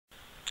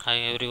Hi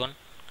everyone.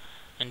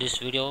 In this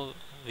video,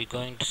 we're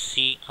going to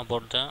see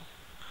about the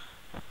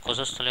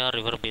Kosasthalaiyar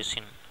River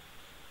Basin.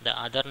 The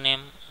other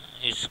name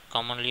is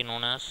commonly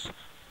known as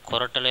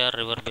Korattalaiyar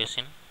River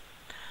Basin.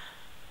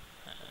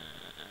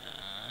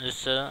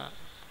 It's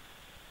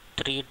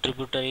three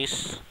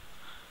tributaries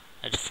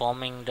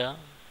forming the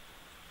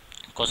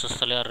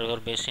Kosasthalaiyar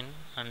River Basin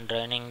and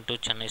draining to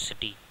Chennai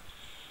city.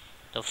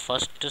 The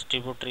first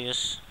tributary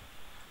is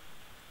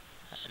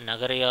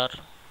Nagariyar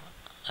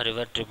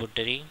River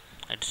tributary.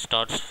 It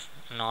starts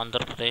in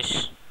Andhra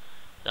Pradesh,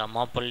 the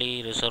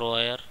Amapalli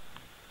Reservoir,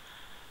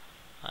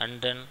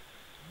 and then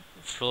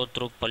flow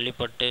through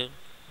Pallipattu,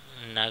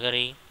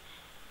 Nagari,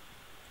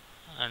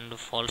 and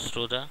falls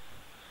through the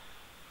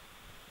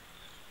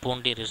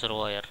Pundi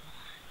Reservoir.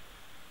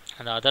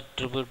 And the other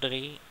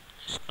tributary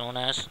is known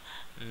as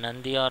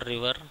Nandiyar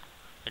River.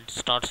 It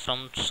starts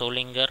from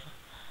Solingar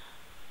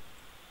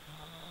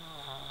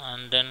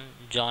and then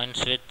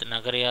joins with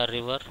Nagariyar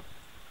River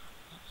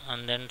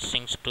and then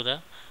sinks to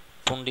the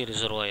Pundi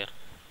Reservoir.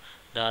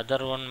 The other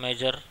one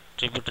major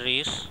tributary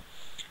is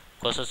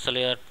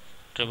Kosasthalaiyar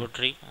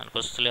tributary and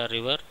Kosasthalaiyar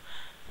River,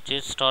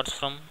 which starts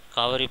from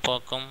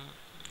Kavaripakam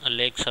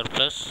Lake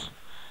surplus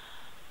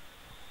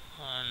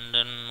and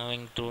then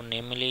moving through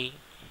Nemili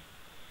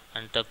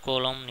and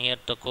Takkolam. Near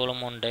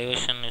Takkolam on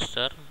diversion is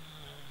there.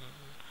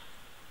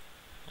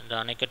 The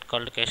Aniket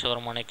called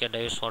Keshavaram Aniket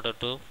diverts water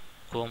to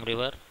Coom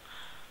River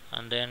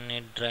and then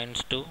it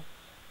drains to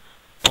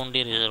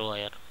Pundi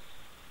Reservoir.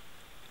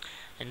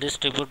 In this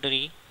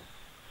tributary,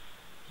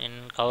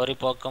 in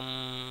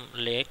Kavaripakam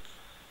Lake,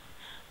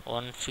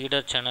 one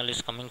feeder channel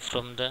is coming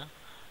from the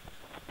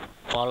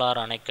Polar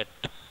Aniket.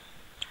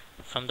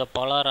 From the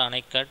Polar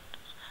Aniket,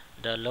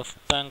 the left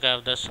bank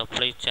have the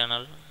supply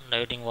channel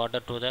diverting water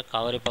to the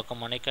Kavaripakam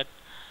Aniket,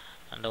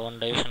 and the one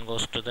diversion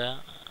goes to the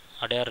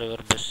Adayar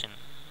River Basin.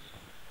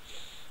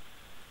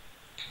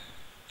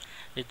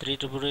 The three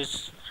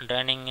tributaries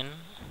draining in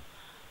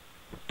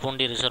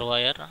Pundi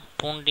Reservoir.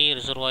 Pundi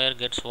Reservoir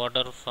gets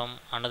water from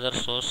another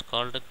source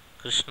called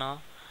Krishna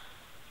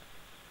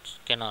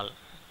Canal.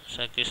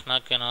 So Krishna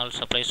Canal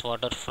supplies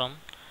water from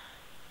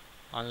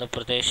Andhra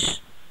Pradesh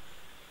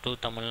to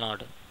Tamil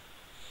Nadu.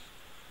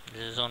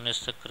 This one is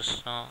the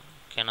Krishna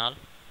Canal.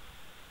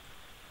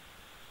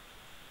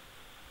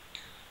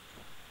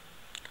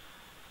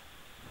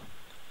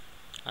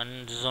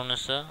 And this one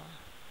is the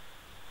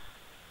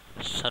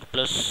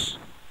surplus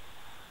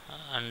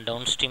and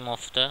downstream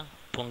of the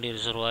Pundi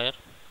Reservoir.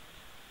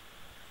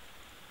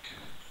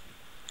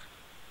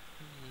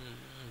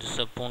 This is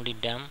a Pundi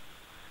Dam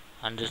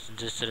and this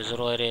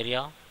reservoir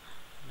area.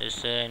 This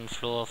is the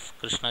inflow of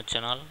Krishna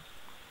Channel.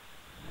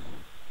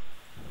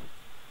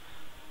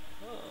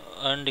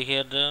 And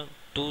here the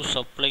two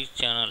supply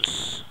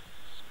channels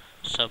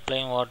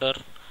supplying water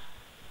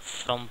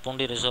from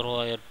Pundi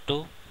Reservoir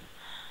to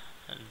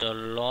the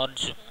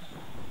large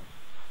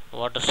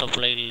water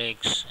supply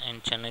lakes in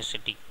Chennai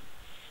city.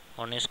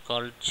 One is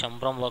called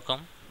Chambrambakam,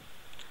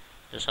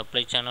 the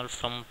supply channel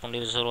from Pundi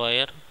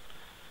Reservoir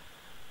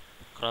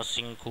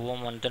crossing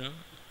Kuvam and then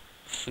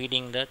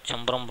feeding the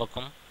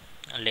Chambrambakam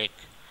lake.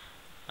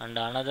 And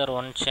another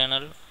one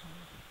channel,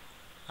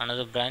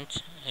 another branch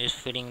is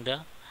feeding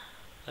the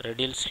Red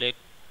Hills Lake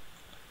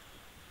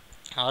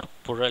or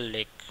Pural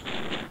Lake.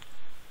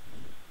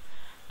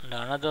 And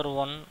another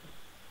one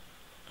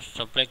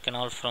supply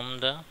canal from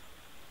the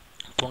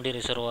Pundi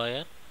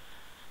Reservoir.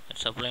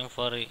 It's supplying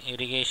for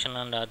irrigation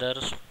and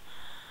others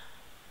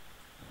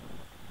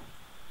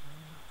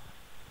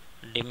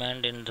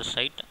demand in the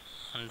site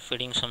and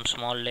feeding some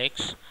small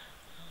lakes,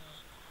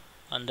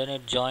 and then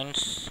it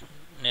joins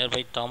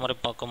nearby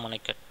Thamaripakam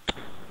Aniket.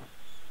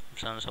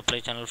 It's on supply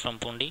channel from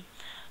Pundi,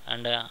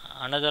 and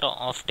another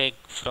offtake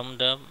from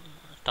the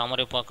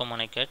Thamaripakam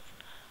Aniket.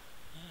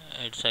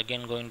 It's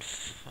again going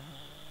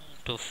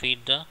to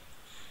feed the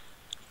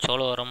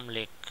Cholavaram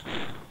Lake.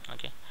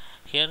 Okay,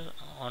 here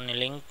on a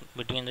link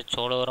between the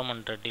Cholavaram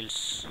and Red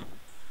Hills.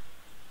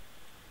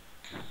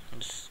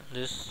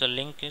 This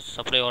link is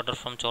supply water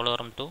from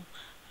Cholavaram to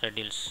Red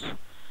Hills.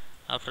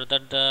 After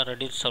that, the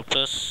Red Hills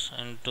surplus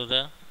into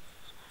the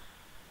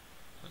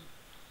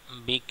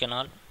B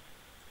canal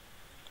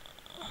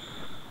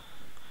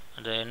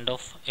at the end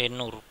of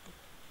Ennur.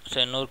 It's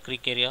Ennur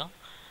Creek area.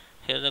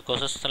 Here the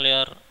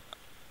Kosasthalaiyar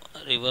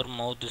river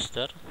mouth is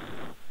there.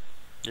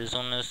 This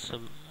one is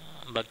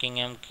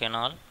Buckingham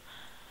Canal.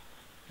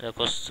 The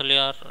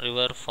Kosasthalaiyar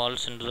river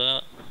falls into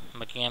the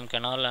Buckingham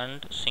Canal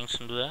and sinks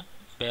into the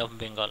Bay of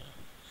Bengal.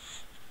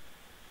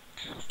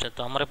 The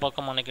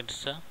Thamaripakam Aniket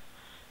is a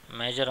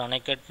major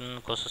aniket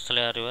in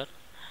Kosasthalaiyar river.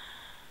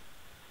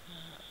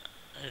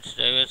 It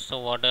diverts the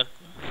water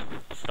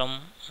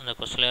from the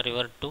Kosasthalaiyar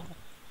river to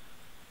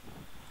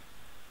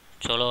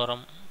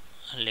Cholavaram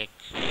Lake.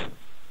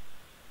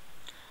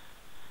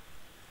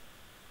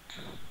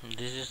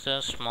 This is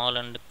a small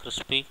and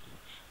crispy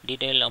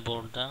detail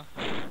about the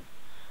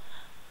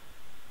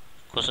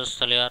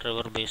Kosasthalaiyar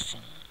river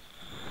basin.